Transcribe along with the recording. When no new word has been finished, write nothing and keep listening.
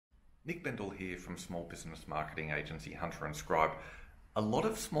Nick Bendel here from small business marketing agency Hunter Scribe. A lot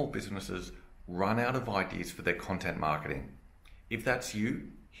of small businesses run out of ideas for their content marketing. If that's you,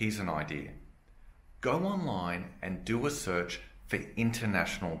 here's an idea. Go online and do a search for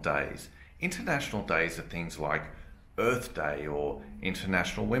international days. International days are things like Earth Day or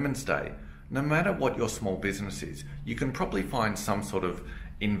International Women's Day. No matter what your small business is, you can probably find some sort of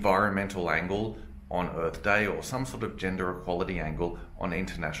environmental angle on Earth Day or some sort of gender equality angle on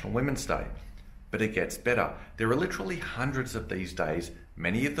International Women's Day. But it gets better. There are literally hundreds of these days,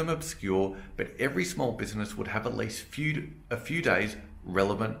 many of them obscure, but every small business would have at least a few days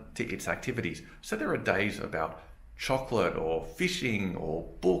relevant to its activities. So there are days about chocolate or fishing or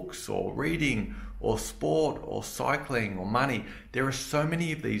books or reading or sport or cycling or money. There are so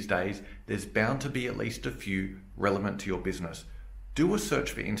many of these days, there's bound to be at least a few relevant to your business. Do a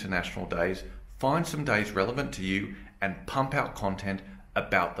search for international days, find some days relevant to you and pump out content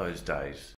about those days.